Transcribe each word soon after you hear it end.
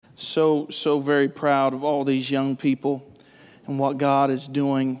so very proud of all these young people and what God is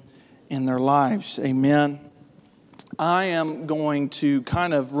doing in their lives. Amen. I am going to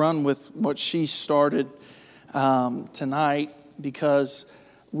kind of run with what she started tonight, because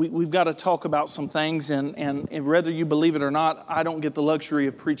we've got to talk about some things, and whether you believe it or not, I don't get the luxury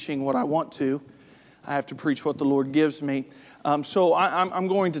of preaching what I want to. I have to preach what the Lord gives me. So I'm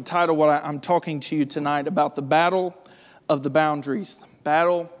going to title what I'm talking to you tonight about the battle of the boundaries.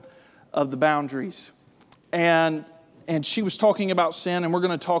 Battle of the boundaries. And she was talking about sin, and we're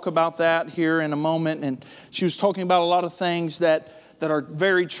going to talk about that here in a moment. And she was talking about a lot of things that are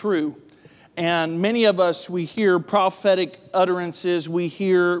very true. And many of us, we hear prophetic utterances, we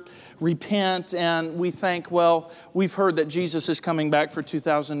hear repent, and we think, well, we've heard that Jesus is coming back for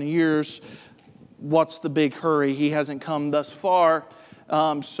 2,000 years. What's the big hurry? He hasn't come thus far,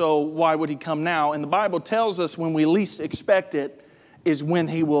 so why would He come now? And the Bible tells us when we least expect it is when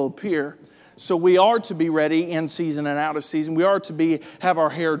He will appear. So we are to be ready in season and out of season. We are to have our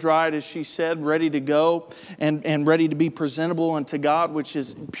hair dried, as she said, ready to go and ready to be presentable unto God, which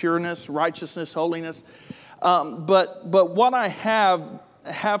is pureness, righteousness, holiness. But what I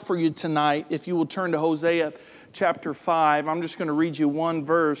have for you tonight, if you will turn to Hosea chapter 5, I'm just going to read you one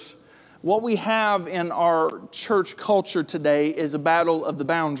verse. What we have in our church culture today is a battle of the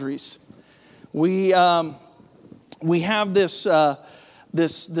boundaries. We have this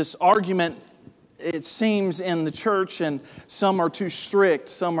argument, it seems, in the church, and some are too strict,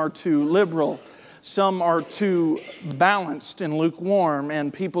 some are too liberal, some are too balanced and lukewarm,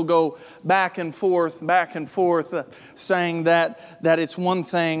 and people go back and forth, saying that it's one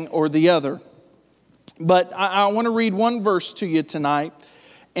thing or the other. But I want to read one verse to you tonight.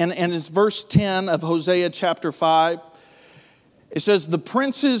 And it's verse 10 of Hosea chapter 5. It says, "The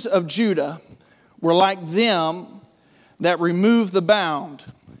princes of Judah were like them that remove the bound.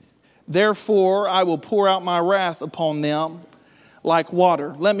 Therefore I will pour out my wrath upon them like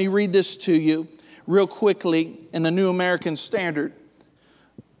water." Let me read this to you real quickly in the New American Standard.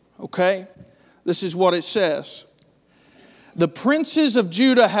 Okay? This is what it says. "The princes of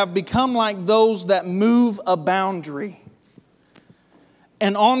Judah have become like those that move a boundary.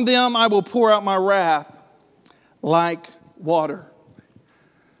 And on them I will pour out my wrath like water."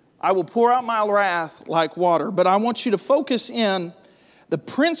 I will pour out my wrath like water. But I want you to focus in. The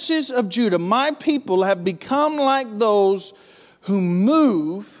princes of Judah, my people, have become like those who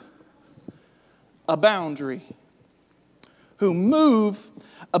move a boundary. Who move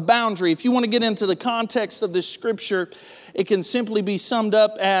a boundary. If you want to get into the context of this scripture, it can simply be summed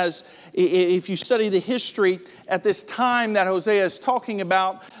up as, if you study the history, at this time that Hosea is talking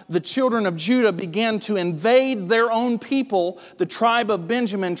about, the children of Judah began to invade their own people, the tribe of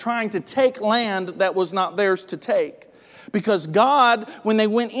Benjamin, trying to take land that was not theirs to take. Because God, when they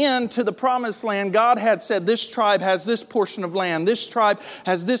went into the promised land, God had said, this tribe has this portion of land. This tribe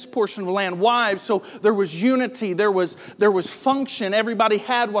has this portion of land. Why? So there was unity. There was function. Everybody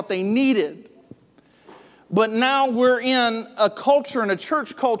had what they needed. But now we're in a culture, in a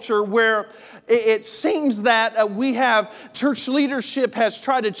church culture, where it seems that we have, church leadership has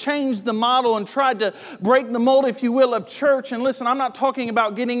tried to change the model and tried to break the mold, if you will, of church. And listen, I'm not talking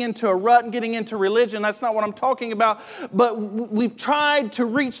about getting into a rut and getting into religion. That's not what I'm talking about. But we've tried to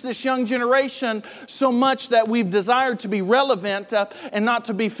reach this young generation so much that we've desired to be relevant and not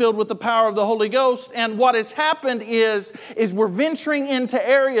to be filled with the power of the Holy Ghost. And what has happened is we're venturing into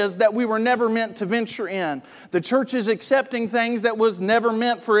areas that we were never meant to venture in. The church is accepting things that was never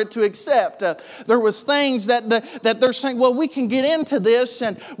meant for it to accept. There was things that they're saying, well, we can get into this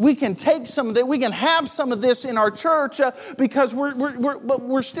and we can take some of that. We can have some of this in our church because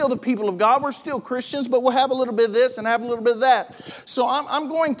we're still the people of God. We're still Christians, but we'll have a little bit of this and have a little bit of that. So I'm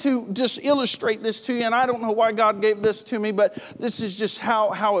going to just illustrate this to you, and I don't know why God gave this to me, but this is just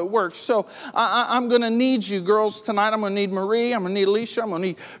how it works. So I'm going to need you girls tonight. I'm going to need Marie. I'm going to need Alicia. I'm going to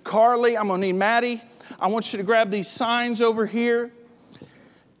need Carly. I'm going to need Maddie. I want you to grab these signs over here.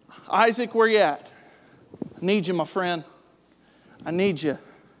 Isaac, where you at? I need you, my friend. I need you.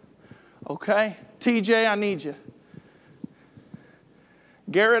 Okay? TJ, I need you.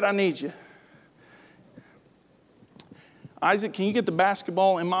 Garrett, I need you. Isaac, can you get the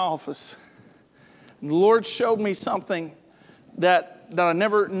basketball in my office? And the Lord showed me something that I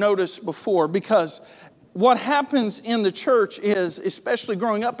never noticed before, because what happens in the church is, especially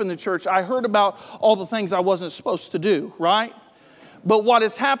growing up in the church, I heard about all the things I wasn't supposed to do, right? But what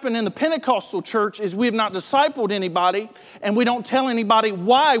has happened in the Pentecostal church is we have not discipled anybody, and we don't tell anybody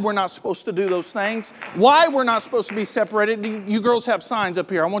why we're not supposed to do those things, why we're not supposed to be separated. You girls have signs up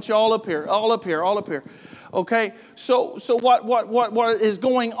here. I want you all up here, all up here, all up here. Okay, so what is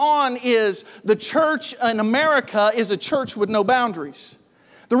going on is the church in America is a church with no boundaries.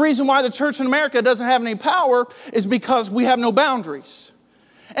 The reason why the church in America doesn't have any power is because we have no boundaries.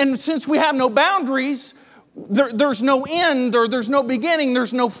 And since we have no boundaries, there's no end, or there's no beginning,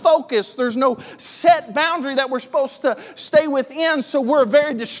 there's no focus, there's no set boundary that we're supposed to stay within. So we're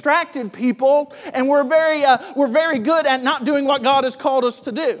very distracted people, and we're very good at not doing what God has called us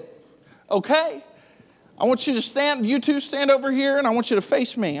to do. Okay? I want you to stand, you two stand over here, and I want you to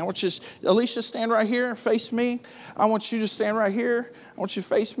face me. I want you, Alicia, stand right here and face me. I want you to stand right here. I want you to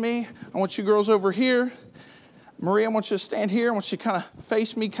face me. I want you girls over here. Maria, I want you to stand here. I want you to kind of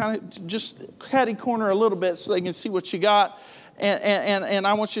face me, kind of just catty corner a little bit so they can see what you got. And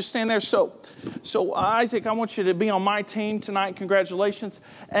I want you to stand there. So Isaac, I want you to be on my team tonight. Congratulations.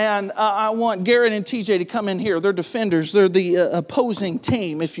 And I want Garrett and TJ to come in here. They're defenders. They're the opposing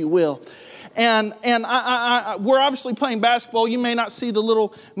team, if you will. And we're obviously playing basketball. You may not see the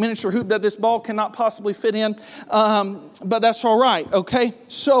little miniature hoop that this ball cannot possibly fit in, but that's all right, okay?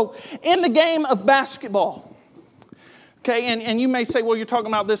 So in the game of basketball, okay, and you may say, well, you're talking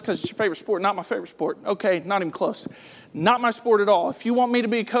about this because it's your favorite sport. Not my favorite sport. Okay, not even close. Not my sport at all. If you want me to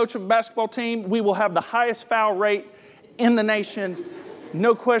be a coach of a basketball team, we will have the highest foul rate in the nation.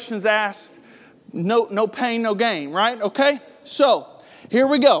 No questions asked. No pain, no gain, right? Okay? So here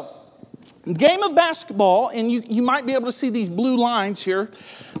we go. Game of basketball, and you might be able to see these blue lines here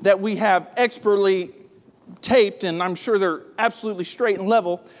that we have expertly taped, and I'm sure they're absolutely straight and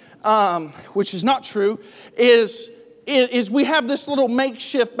level, which is not true, is we have this little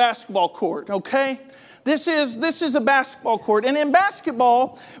makeshift basketball court, okay? This is a basketball court, and in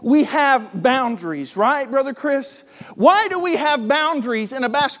basketball, we have boundaries, right, Brother Chris? Why do we have boundaries in a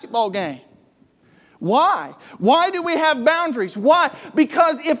basketball game? Why? Why do we have boundaries? Why?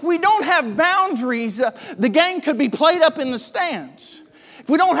 Because if we don't have boundaries, the game could be played up in the stands. If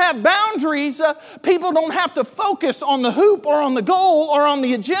we don't have boundaries, people don't have to focus on the hoop or on the goal or on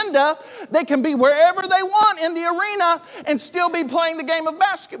the agenda. They can be wherever they want in the arena and still be playing the game of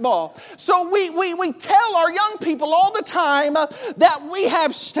basketball. So we tell our young people all the time that we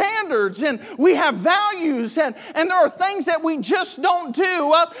have standards and we have values, and there are things that we just don't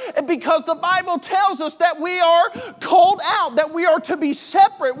do because the Bible tells us that we are called out, that we are to be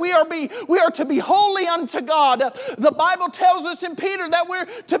separate. We are to be holy unto God. The Bible tells us in Peter that we're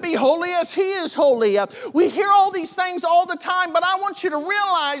to be holy as He is holy. We hear all these things all the time, but I want you to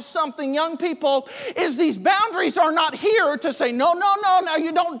realize something, young people, is these boundaries are not here to say, no,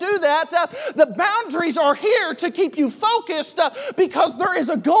 you don't do that. The boundaries are here to keep you focused because there is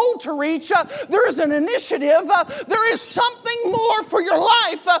a goal to reach. There is an initiative. There is something more for your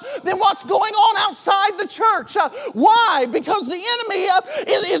life than what's going on outside the church. Why? Because the enemy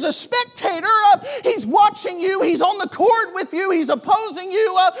is a spectator. He's watching you. He's on the court with you. He's opposing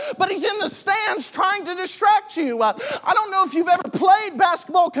you, but he's in the stands trying to distract you. I don't know if you've ever played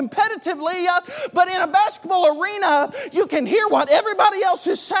basketball competitively, but in a basketball arena, you can hear what everybody else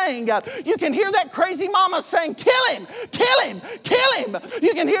is saying. You can hear that crazy mama saying, kill him, kill him, kill him.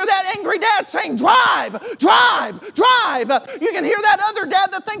 You can hear that angry dad saying, drive, drive, drive. You can hear that other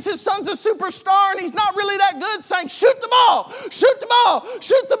dad that thinks his son's a superstar and he's not really that good saying, shoot the ball, shoot the ball,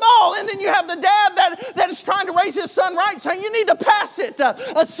 shoot the ball. And then you have the dad that is trying to raise his son right, saying, you need to pass it.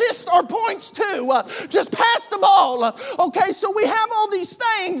 Assists or points too. Just pass the ball. Okay, so we have all these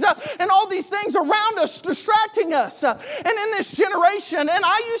things and all these things around us distracting us. And in this generation, and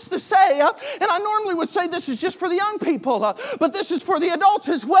I used to say, and I normally would say this is just for the young people, but this is for the adults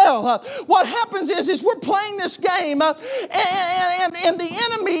as well. What happens is we're playing this game and the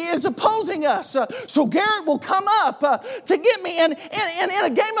enemy is opposing us. So Garrett will come up to get me. And in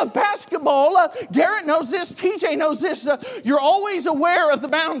a game of basketball, Garrett knows this, TJ knows this, you're always aware of the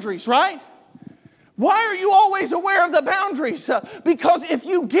boundaries, right? Why are you always aware of the boundaries? Because if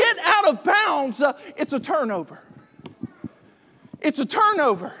you get out of bounds, it's a turnover. It's a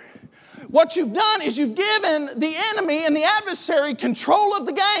turnover. What you've done is you've given the enemy and the adversary control of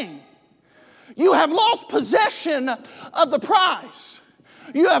the game. You have lost possession of the prize.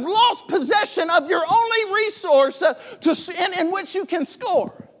 You have lost possession of your only resource in which you can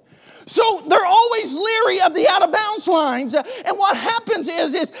score. So they're always leery of the out of bounds lines. And what happens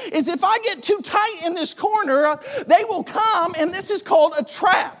is if I get too tight in this corner, they will come, and this is called a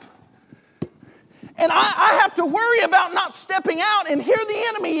trap. And I have to worry about not stepping out. And here the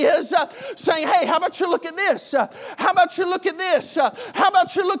enemy is saying, hey, how about you look at this? How about you look at this? How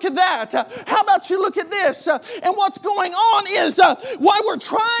about you look at that? How about you look at this? And what's going on is while we're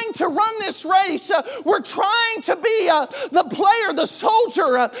trying to run this race, we're trying to be the player, the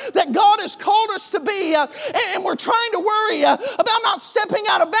soldier that God has called us to be. And we're trying to worry about not stepping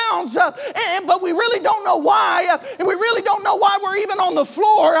out of bounds. But we really don't know why. And we really don't know why we're even on the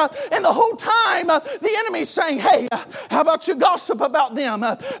floor. And the whole time, the enemy's saying, hey, how about you gossip about them?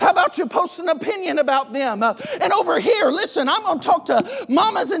 How about you post an opinion about them? And over here, listen, I'm going to talk to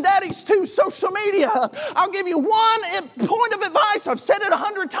mamas and daddies too, social media. I'll give you one point of advice. I've said it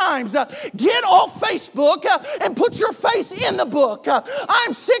 100 times. Get off Facebook and put your face in the book.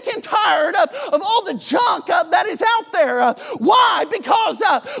 I'm sick and tired of all the junk that is out there. Why? Because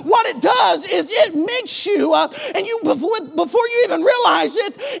what it does is it makes you, and you before you even realize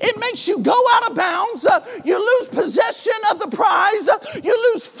it, it makes you go out of bounds. You lose possession of the prize.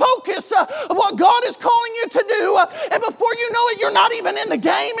 You lose focus of what God is calling you to do. And before you know it, you're not even in the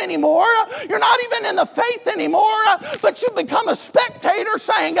game anymore. You're not even in the faith anymore. But you become a spectator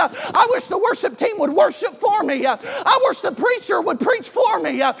saying, I wish the worship team would worship for me. I wish the preacher would preach for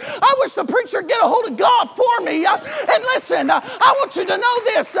me. I wish the preacher would get a hold of God for me. And listen, I want you to know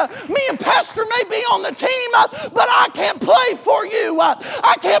this. Me and Pastor may be on the team, but I can't play for you.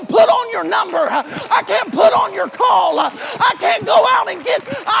 I can't put on your number. I can't put on your call. I can't go out and get.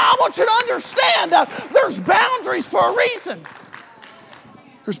 I want you to understand there's boundaries for a reason.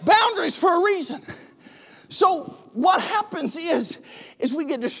 There's boundaries for a reason. So what happens is we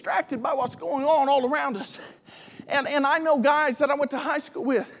get distracted by what's going on all around us. And I know guys that I went to high school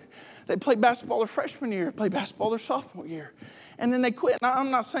with. They played basketball their freshman year, played basketball their sophomore year. And then they quit. Now,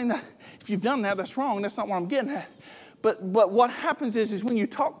 I'm not saying that if you've done that, that's wrong. That's not what I'm getting at. But what happens is when you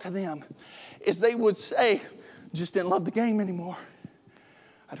talk to them, is they would say, just didn't love the game anymore.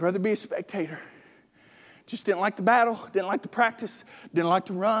 I'd rather be a spectator. Just didn't like the battle, didn't like the practice, didn't like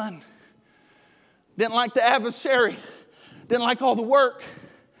to run. Didn't like the adversary, didn't like all the work,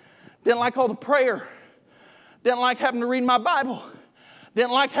 didn't like all the prayer, didn't like having to read my Bible,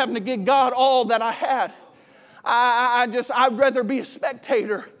 didn't like having to give God all that I had. I'd rather be a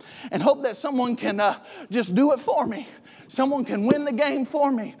spectator and hope that someone can just do it for me. Someone can win the game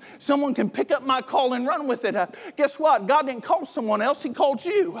for me. Someone can pick up my call and run with it. Guess what? God didn't call someone else. He called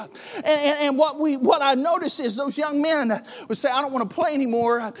you. And what I noticed is those young men would say, I don't want to play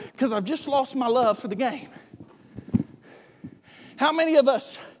anymore because I've just lost my love for the game. How many of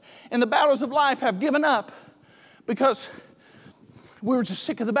us in the battles of life have given up because we were just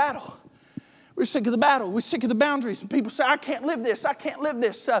sick of the battle? We're sick of the battle. We're sick of the boundaries. And people say, I can't live this. I can't live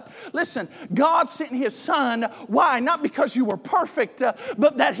this. Listen, God sent His Son. Why? Not because you were perfect,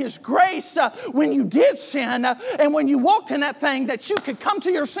 but that His grace, when you did sin and when you walked in that thing, that you could come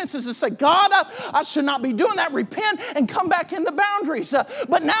to your senses and say, God, I should not be doing that. Repent and come back in the boundaries.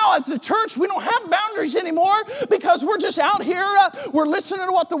 But now as a church, we don't have boundaries anymore because we're just out here. We're listening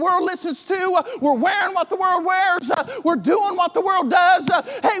to what the world listens to. We're wearing what the world wears. We're doing what the world does.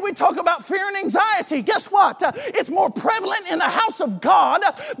 Hey, we talk about fear and anxiety. Guess what? It's more prevalent in the house of God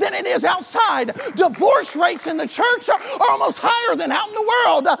than it is outside. Divorce rates in the church are almost higher than out in the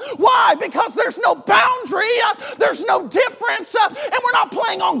world. Why? Because there's no boundary. There's no difference. And we're not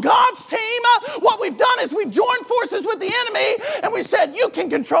playing on God's team. What we've done is we've joined forces with the enemy and we said, you can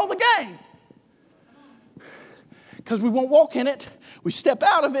control the game. Because we won't walk in it. We step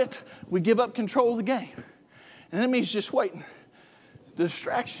out of it. We give up control of the game. And the enemy's just waiting. The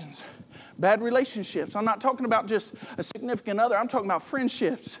distractions. Bad relationships. I'm not talking about just a significant other. I'm talking about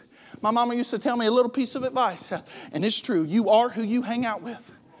friendships. My mama used to tell me a little piece of advice. And it's true. You are who you hang out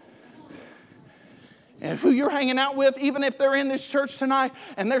with. And who you're hanging out with, even if they're in this church tonight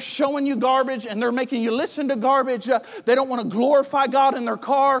and they're showing you garbage and they're making you listen to garbage, they don't want to glorify God in their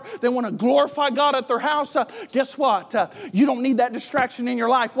car. They want to glorify God at their house. Guess what? You don't need that distraction in your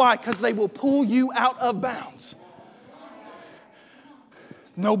life. Why? Because they will pull you out of bounds.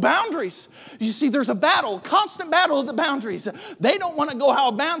 No boundaries. You see, there's a battle, constant battle of the boundaries. They don't want to go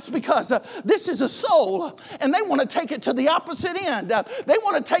out of bounds because this is a soul, and they want to take it to the opposite end. We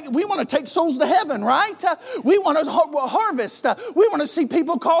want to take souls to heaven, right? We want to harvest. We want to see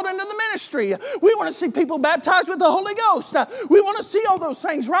people called into the ministry. We want to see people baptized with the Holy Ghost. We want to see all those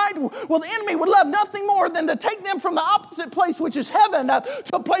things, right? Well, the enemy would love nothing more than to take them from the opposite place, which is heaven,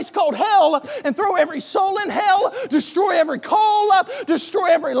 to a place called hell, and throw every soul in hell, destroy every call, destroy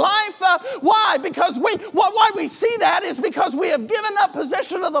every life. Why? Because why we see that is because we have given up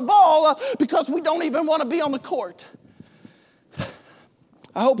possession of the ball because we don't even want to be on the court.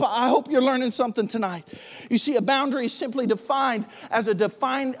 I hope you're learning something tonight. You see, a boundary is simply defined as a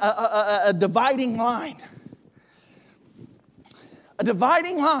dividing line. A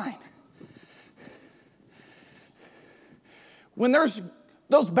dividing line. When there's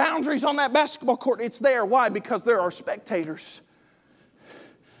those boundaries on that basketball court, it's there. Why? Because there are spectators.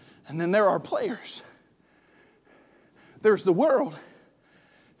 And then there are players. There's the world.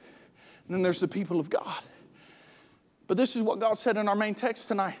 And then there's the people of God. But this is what God said in our main text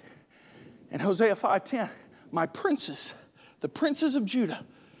tonight. In Hosea 5:10. My princes, the princes of Judah,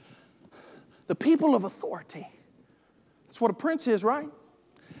 the people of authority. That's what a prince is, right?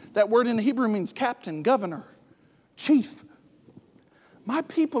 That word in the Hebrew means captain, governor, chief. My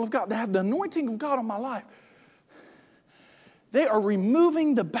people of God, they have the anointing of God on my life. They are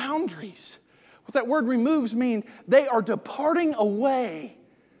removing the boundaries. What that word removes means they are departing away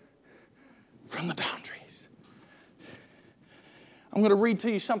from the boundaries. I'm going to read to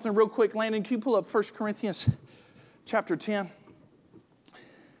you something real quick. Landon, can you pull up 1 Corinthians chapter 10?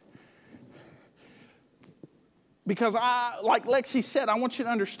 Because like Lexi said, I want you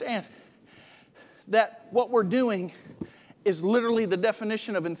to understand that what we're doing is literally the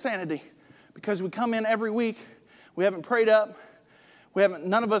definition of insanity. Because we come in every week, we haven't prayed up,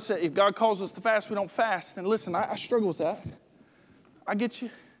 none of us, if God calls us to fast, we don't fast. And listen, I struggle with that. I get you.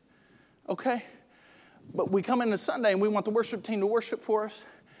 Okay? But we come into Sunday and we want the worship team to worship for us.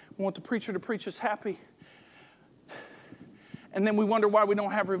 We want the preacher to preach us happy. And then we wonder why we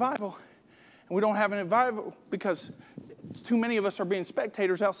don't have revival. And we don't have an revival because too many of us are being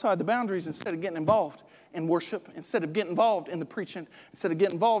spectators outside the boundaries instead of getting involved in worship, instead of getting involved in the preaching, instead of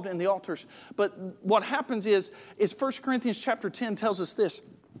getting involved in the altars. But what happens is 1 Corinthians chapter 10 tells us this,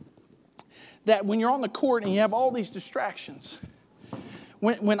 that when you're on the court and you have all these distractions,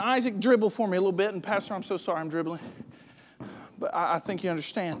 when Isaac dribbled for me a little bit, and Pastor, I'm so sorry I'm dribbling, but I think you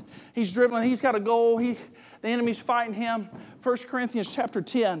understand. He's dribbling, he's got a goal, the enemy's fighting him. 1 Corinthians chapter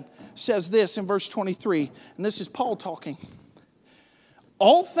 10 says this in verse 23, and this is Paul talking.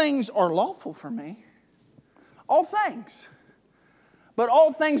 All things are lawful for me. All things. But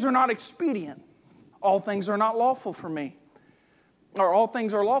all things are not expedient. All things are not lawful for me. Or all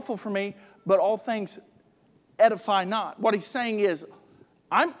things are lawful for me, but all things edify not. What he's saying is,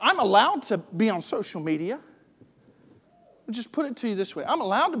 I'm allowed to be on social media. I'll just put it to you this way. I'm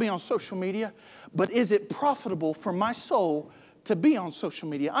allowed to be on social media, but is it profitable for my soul to be on social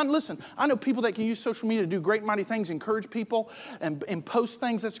media? Listen, I know people that can use social media to do great, mighty things, encourage people, and post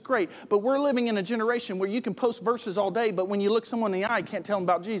things. That's great. But we're living in a generation where you can post verses all day, but when you look someone in the eye, you can't tell them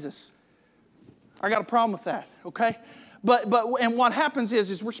about Jesus. I got a problem with that, okay? And what happens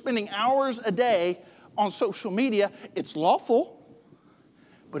is we're spending hours a day on social media. It's lawful,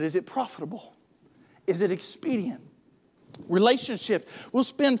 but is it profitable? Is it expedient? Relationship. We'll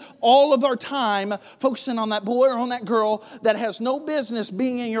spend all of our time focusing on that boy or on that girl that has no business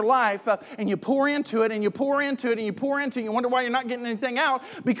being in your life, and you pour into it and you pour into it and you pour into it. You wonder why you're not getting anything out,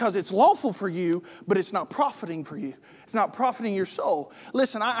 because it's lawful for you, but it's not profiting for you. It's not profiting your soul.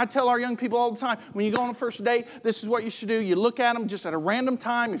 Listen, I tell our young people all the time, when you go on a first date, this is what you should do. You look at them just at a random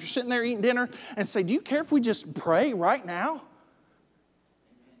time, if you're sitting there eating dinner, and say, do you care if we just pray right now?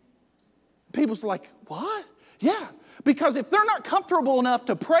 People's like, what? Yeah. Because if they're not comfortable enough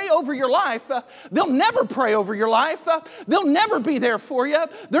to pray over your life, they'll never pray over your life. They'll never be there for you.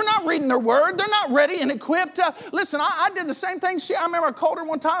 They're not reading their word. They're not ready and equipped. Listen, I did the same thing. I remember I called her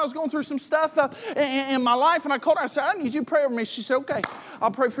one time. I was going through some stuff in my life, and I called her. I said, I need you to pray over me. She said, okay,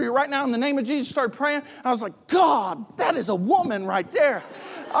 I'll pray for you right now in the name of Jesus. Started praying. I was like, God, that is a woman right there.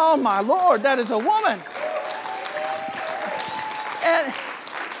 Oh, my Lord, that is a woman. And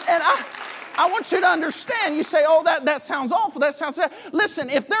I want you to understand. You say, oh, that sounds awful. That sounds sad. Listen,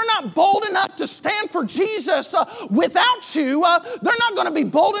 if they're not bold enough to stand for Jesus without you, they're not going to be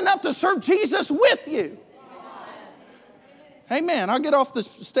bold enough to serve Jesus with you. Amen. I'll get off the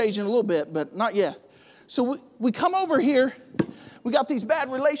stage in a little bit, but not yet. So we come over here. We got these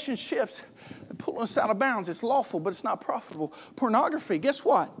bad relationships that pull us out of bounds. It's lawful, but it's not profitable. Pornography, guess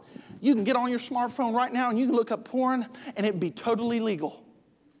what? You can get on your smartphone right now and you can look up porn and it'd be totally legal.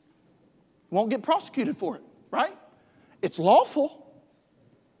 Won't get prosecuted for it, right? It's lawful.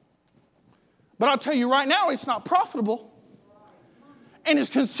 But I'll tell you right now, it's not profitable. And it's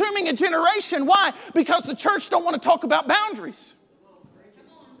consuming a generation. Why? Because the church don't want to talk about boundaries.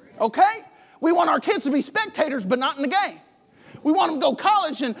 Okay? We want our kids to be spectators, but not in the game. We want them to go to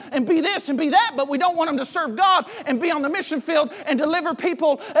college and be this and be that, but we don't want them to serve God and be on the mission field and deliver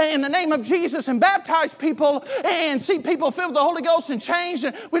people in the name of Jesus and baptize people and see people filled with the Holy Ghost and changed.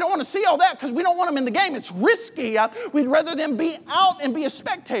 And we don't want to see all that because we don't want them in the game. It's risky. We'd rather them be out and be a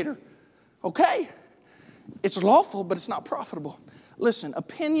spectator. Okay? It's lawful, but it's not profitable. Listen,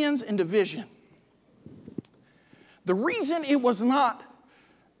 opinions and division. The reason it was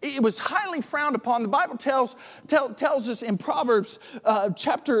highly frowned upon. The Bible tells us in Proverbs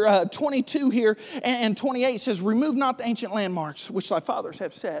chapter 22 here and 28 says, remove not the ancient landmarks which thy fathers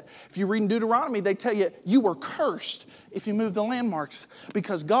have set. If you read in Deuteronomy, they tell you were cursed if you move the landmarks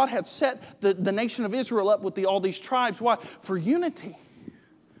because God had set the nation of Israel up with all these tribes. Why? For unity.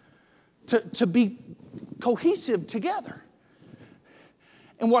 To be cohesive together.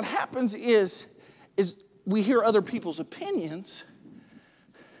 And what happens is we hear other people's opinions.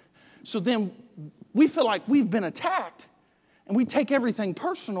 So then we feel like we've been attacked and we take everything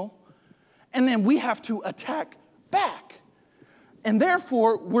personal and then we have to attack back. And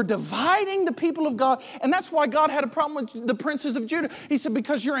therefore, we're dividing the people of God. And that's why God had a problem with the princes of Judah. He said,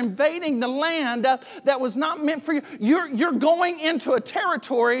 because you're invading the land that was not meant for you. You're going into a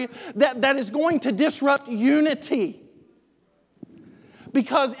territory that is going to disrupt unity.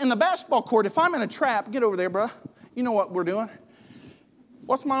 Because in the basketball court, if I'm in a trap, get over there, bro. You know what we're doing.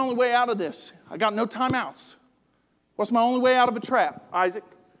 What's my only way out of this? I got no timeouts. What's my only way out of a trap, Isaac?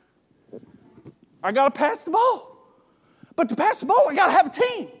 I got to pass the ball. But to pass the ball, I got to have a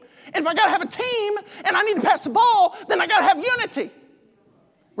team. And if I got to have a team and I need to pass the ball, then I got to have unity.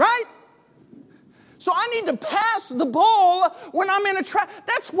 Right? So I need to pass the ball when I'm in a trap.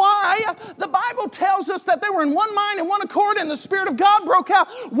 That's why the Bible tells us that they were in one mind and one accord and the Spirit of God broke out.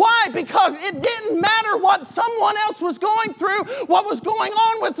 Why? Because it didn't matter what someone else was going through, what was going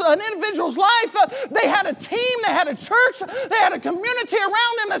on with an individual's life. They had a team, they had a church, they had a community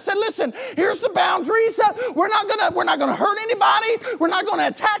around them that said, listen, here's the boundaries. We're not gonna hurt anybody. We're not gonna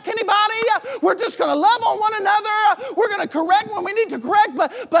attack anybody. We're just gonna love on one another. We're gonna correct when we need to correct,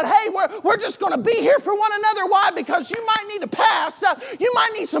 but hey, we're just gonna be here for one another. Why? Because you might need to pass. You might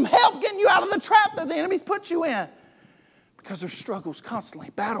need some help getting you out of the trap that the enemy's put you in. Because there's struggles constantly.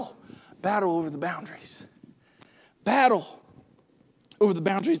 Battle over the boundaries. Battle over the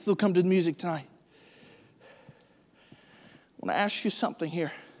boundaries. They'll come to the music tonight. I want to ask you something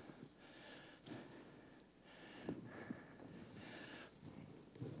here.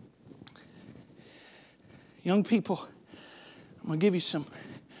 Young people, I'm going to give you some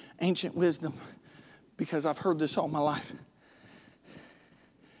ancient wisdom because I've heard this all my life.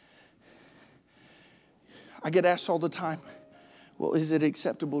 I get asked all the time, well, is it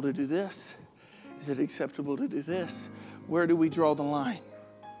acceptable to do this? Is it acceptable to do this? Where do we draw the line?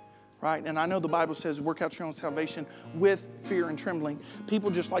 Right? And I know the Bible says, work out your own salvation with fear and trembling.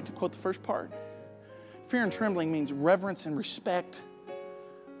 People just like to quote the first part. Fear and trembling means reverence and respect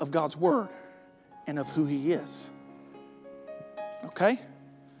of God's word and of who He is. Okay?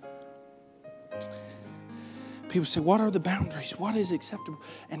 People say, what are the boundaries? What is acceptable?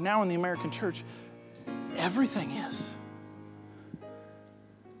 And now in the American church, everything is.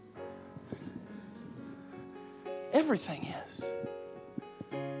 Everything is.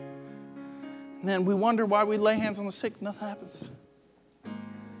 And then we wonder why we lay hands on the sick, nothing happens.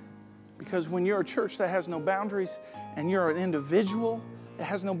 Because when you're a church that has no boundaries and you're an individual that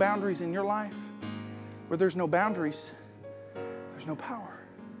has no boundaries in your life, where there's no boundaries, there's no power.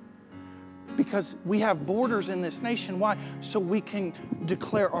 Because we have borders in this nation. Why? So we can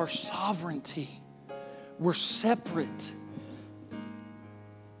declare our sovereignty. We're separate.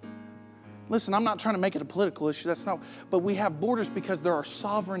 Listen, I'm not trying to make it a political issue. That's not. But we have borders because there are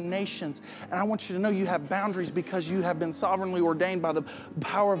sovereign nations. And I want you to know you have boundaries because you have been sovereignly ordained by the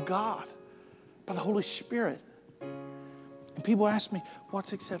power of God, by the Holy Spirit. And people ask me,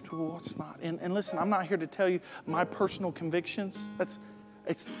 what's acceptable, what's not? And listen, I'm not here to tell you my personal convictions.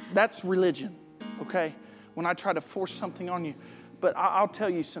 That's religion, okay? When I try to force something on you. But I'll tell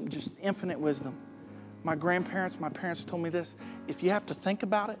you some just infinite wisdom. My parents told me this. If you have to think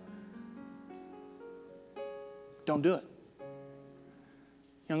about it, don't do it.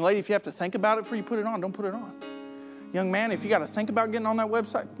 Young lady, if you have to think about it before you put it on, don't put it on. Young man, if you got to think about getting on that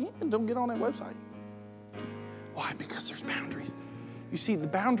website, don't get on that website. Why? Because there's boundaries. You see, the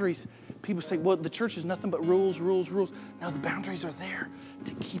boundaries, people say, well, the church is nothing but rules, rules, rules. No, the boundaries are there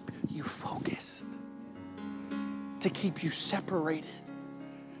to keep you focused, to keep you separated,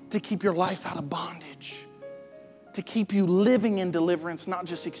 to keep your life out of bondage, to keep you living in deliverance, not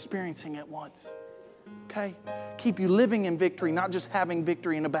just experiencing it once. Okay? Keep you living in victory, not just having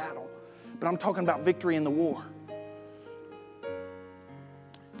victory in a battle. But I'm talking about victory in the war.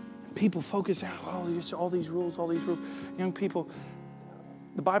 People focus out, all these rules, all these rules. Young people,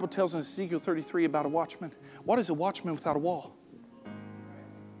 the Bible tells us in Ezekiel 33 about a watchman. What is a watchman without a wall?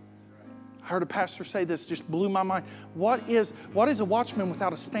 I heard a pastor say this, just blew my mind. What is a watchman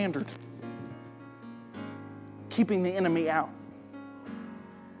without a standard? Keeping the enemy out.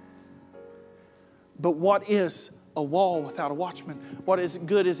 But what is a wall without a watchman? What is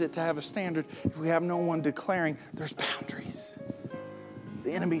good is it to have a standard if we have no one declaring there's boundaries?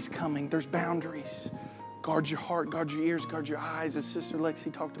 The enemy's coming. There's boundaries. Guard your heart, guard your ears, guard your eyes, as Sister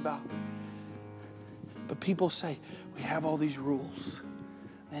Lexi talked about. But people say, we have all these rules.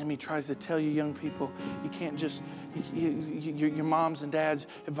 The enemy tries to tell you, young people, you can't just, your moms and dads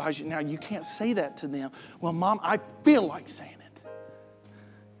advise you. Now, you can't say that to them. Well, Mom, I feel like saying it.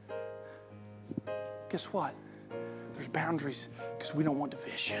 Guess what? There's boundaries because we don't want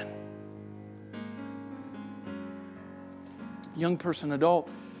division. Young person, adult,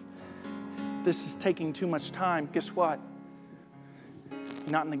 this is taking too much time. Guess what?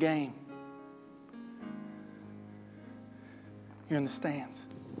 You're not in the game. You're in the stands.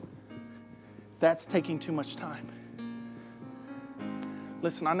 That's taking too much time.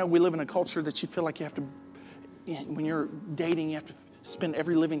 Listen, I know we live in a culture that you feel like you have to, when you're dating, you have to spend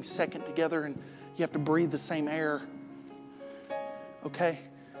every living second together and you have to breathe the same air. Okay?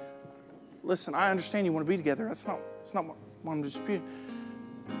 Listen, I understand you want to be together. It's not what I'm disputing.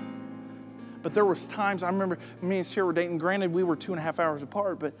 But there was times, I remember me and Sarah were dating. Granted, we were 2.5 hours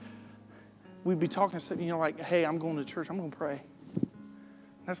apart, but we'd be talking, like, hey, I'm going to church. I'm going to pray.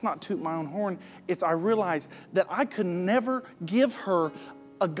 That's not toot my own horn. It's I realized that I could never give her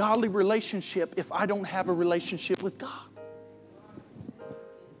a godly relationship if I don't have a relationship with God.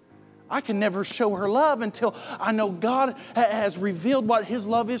 I can never show her love until I know God has revealed what His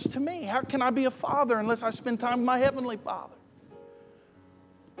love is to me. How can I be a father unless I spend time with my Heavenly Father?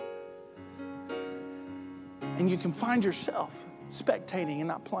 And you can find yourself spectating and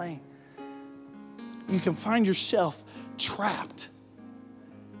not playing. You can find yourself trapped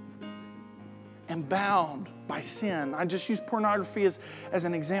and bound by sin. I just use pornography as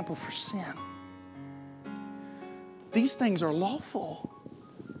an example for sin. These things are lawful,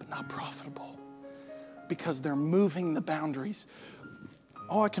 but not profitable because they're moving the boundaries.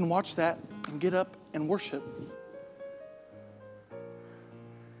 Oh, I can watch that and get up and worship.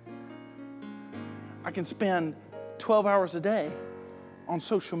 I can spend 12 hours a day on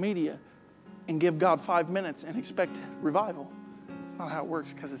social media and give God 5 minutes and expect revival. It's not how it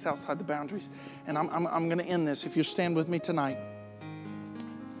works because it's outside the boundaries. And I'm going to end this. If you stand with me tonight.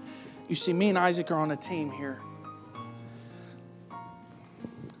 You see, me and Isaac are on a team here.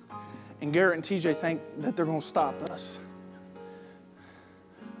 And Garrett and TJ think that they're going to stop us.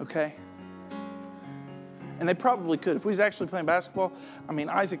 Okay? And they probably could. If we was actually playing basketball,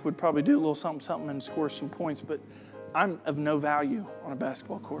 Isaac would probably do a little something and score some points. But I'm of no value on a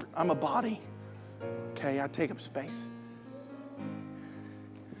basketball court. I'm a body. Okay? I take up space.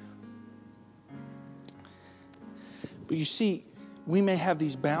 But you see, we may have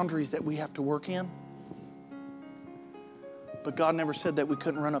these boundaries that we have to work in, but God never said that we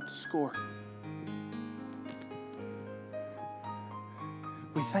couldn't run up the score.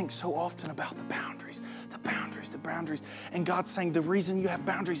 We think so often about the boundaries, the boundaries, the boundaries. And God's saying the reason you have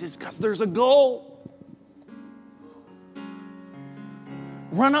boundaries is because there's a goal.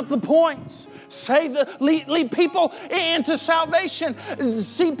 Run up the points. Lead people into salvation.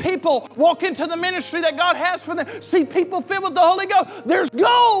 See people walk into the ministry that God has for them. See people filled with the Holy Ghost. There's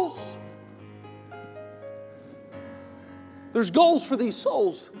goals. There's goals for these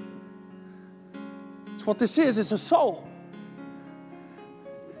souls. That's what this is. It's a soul.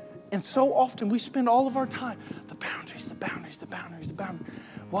 And so often we spend all of our time, the boundaries, the boundaries, the boundaries, the boundaries.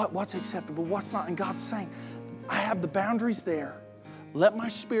 What's acceptable, what's not. And God's saying, I have the boundaries there. Let my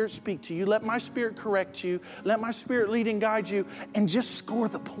Spirit speak to you. Let my Spirit correct you. Let my Spirit lead and guide you. And just score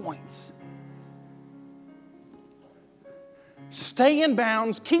the points. Stay in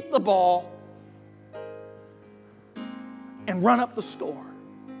bounds. Keep the ball. And run up the score.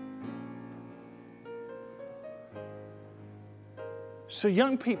 So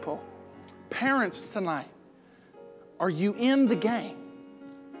young people, parents tonight, are you in the game?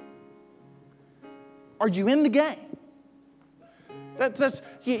 Are you in the game?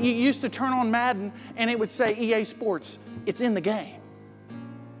 You used to turn on Madden and it would say EA Sports. It's in the game.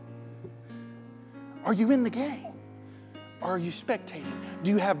 Are you in the game? Or are you spectating? Do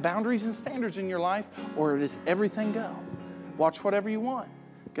you have boundaries and standards in your life, or does everything go? Watch whatever you want.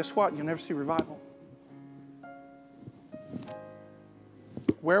 Guess what? You'll never see revival.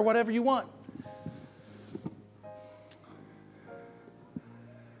 Wear whatever you want.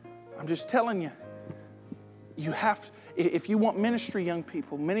 I'm just telling you. You have, if you want ministry, young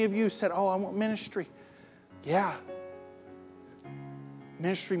people, many of you said, oh, I want ministry. Yeah.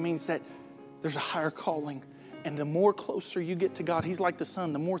 Ministry means that there's a higher calling. And the more closer you get to God, He's like the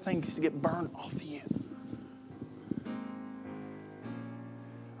sun, the more things get burned off of you.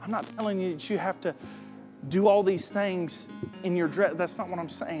 I'm not telling you that you have to do all these things in your dress. That's not what I'm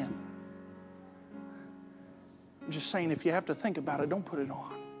saying. I'm just saying if you have to think about it, don't put it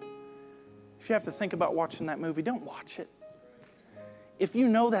on. If you have to think about watching that movie, don't watch it. If you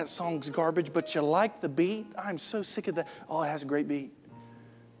know that song's garbage, but you like the beat, I'm so sick of that. Oh, it has a great beat.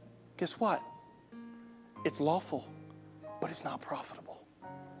 Guess what? It's lawful, but it's not profitable.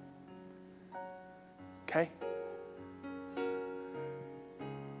 Okay?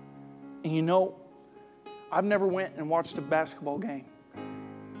 And you know, I've never went and watched a basketball game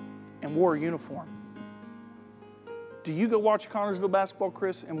and wore a uniform. Do you go watch Connersville basketball,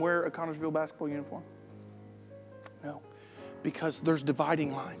 Chris, and wear a Connersville basketball uniform? No. Because there's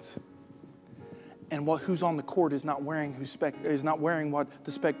dividing lines. And who's on the court is not wearing what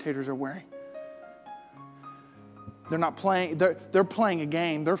the spectators are wearing. They're not playing, they're playing a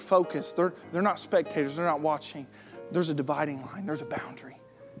game, they're focused, they're not spectators, they're not watching. There's a dividing line, there's a boundary.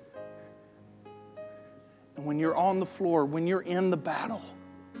 And when you're on the floor, when you're in the battle,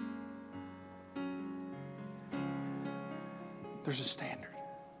 there's a standard.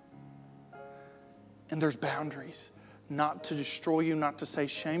 And there's boundaries. Not to destroy you, not to say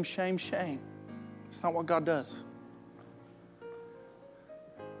shame, shame, shame. It's not what God does.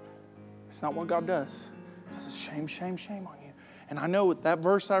 It's not what God does. He says shame, shame, shame on you. And I know that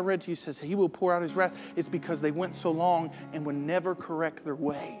verse I read to you says He will pour out His wrath. It's because they went so long and would never correct their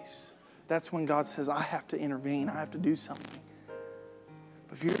ways. That's when God says, I have to intervene. I have to do something.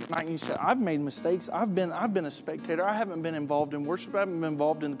 But if you're here tonight and you say, I've made mistakes. I've been a spectator. I haven't been involved in worship. I haven't been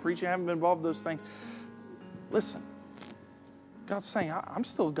involved in the preaching. I haven't been involved in those things. Listen, God's saying, I'm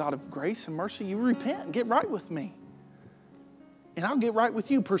still a God of grace and mercy. You repent and get right with me. And I'll get right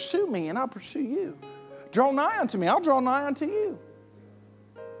with you. Pursue me and I'll pursue you. Draw nigh unto me. I'll draw nigh unto you.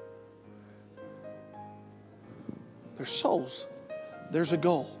 There's souls. There's a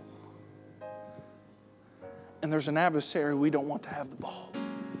goal. And there's an adversary we don't want to have the ball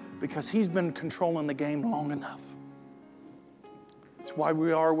because he's been controlling the game long enough. It's why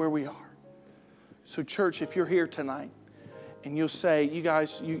we are where we are. So church, if you're here tonight and you'll say, you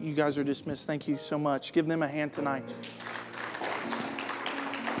guys are dismissed. Thank you so much. Give them a hand tonight.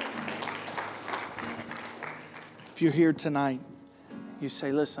 If you're here tonight, you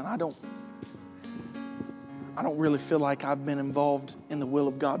say, listen, I don't really feel like I've been involved in the will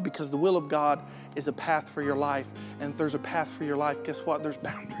of God, because the will of God is a path for your life. And if there's a path for your life, guess what? There's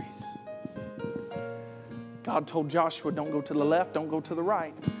boundaries. God told Joshua, don't go to the left, don't go to the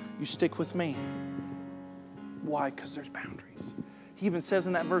right. You stick with me. Why? Because there's boundaries. He even says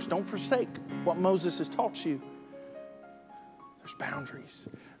in that verse, don't forsake what Moses has taught you. There's boundaries.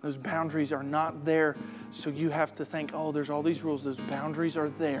 Those boundaries are not there so you have to think, oh, there's all these rules. Those boundaries are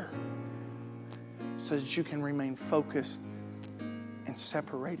there so that you can remain focused and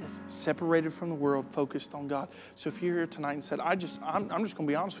separated from the world, focused on God. So if you're here tonight and said, I'm just going to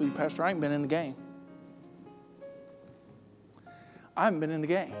be honest with you, Pastor, I ain't been in the game. I haven't been in the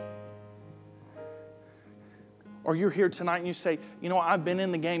game. Or you're here tonight and you say, you know, I've been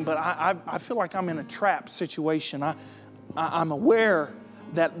in the game, but I feel like I'm in a trap situation. I'm aware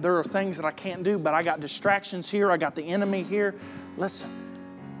that there are things that I can't do, but I got distractions here. I got the enemy here. Listen,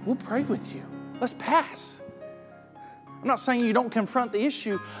 we'll pray with you. Let's pass. I'm not saying you don't confront the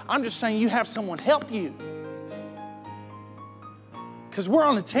issue. I'm just saying you have someone help you. Because we're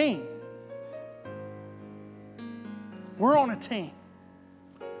on a team. We're on a team.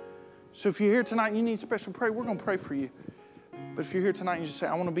 So if you're here tonight and you need special prayer, we're going to pray for you. But if you're here tonight and you just say,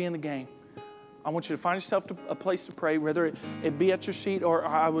 I want to be in the game, I want you to find yourself a place to pray, whether it be at your seat, or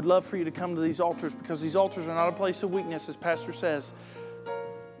I would love for you to come to these altars, because these altars are not a place of weakness, as Pastor says.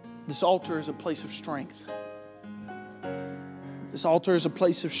 This altar is a place of strength. This altar is a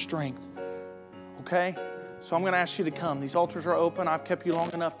place of strength. Okay? So I'm going to ask you to come. These altars are open. I've kept you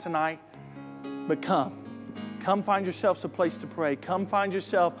long enough tonight. But come. Come find yourselves a place to pray. Come find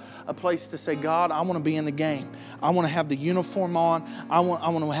yourself a place to say, God, I want to be in the game. I want to have the uniform on. I want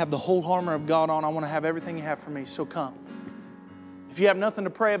to have the whole armor of God on. I want to have everything you have for me. So come. If you have nothing to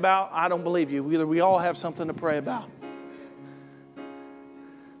pray about, I don't believe you. Either we all have something to pray about.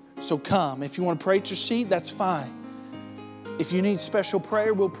 So come. If you want to pray at your seat, that's fine. If you need special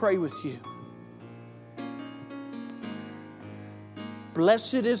prayer, we'll pray with you.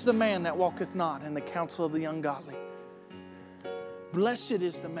 Blessed is the man that walketh not in the counsel of the ungodly. Blessed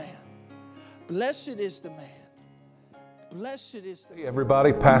is the man Blessed is the man. Blessed is the Hey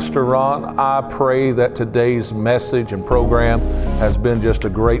everybody, Pastor Ron. I pray that today's message and program has been just a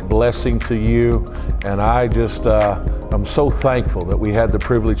great blessing to you. And I'm so thankful that we had the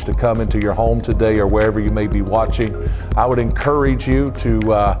privilege to come into your home today or wherever you may be watching. I would encourage you to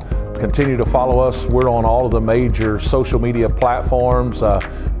continue to follow us. We're on all of the major social media platforms.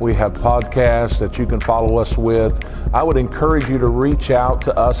 We have podcasts that you can follow us with. I would encourage you to reach out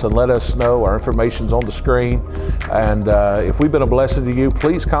to us and let us know. Our information's on the screen. And if we've been a blessing to you,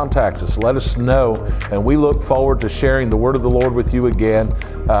 please contact us. Let us know. And we look forward to sharing the word of the Lord with you again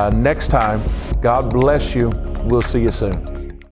next time. God bless you. We'll see you soon.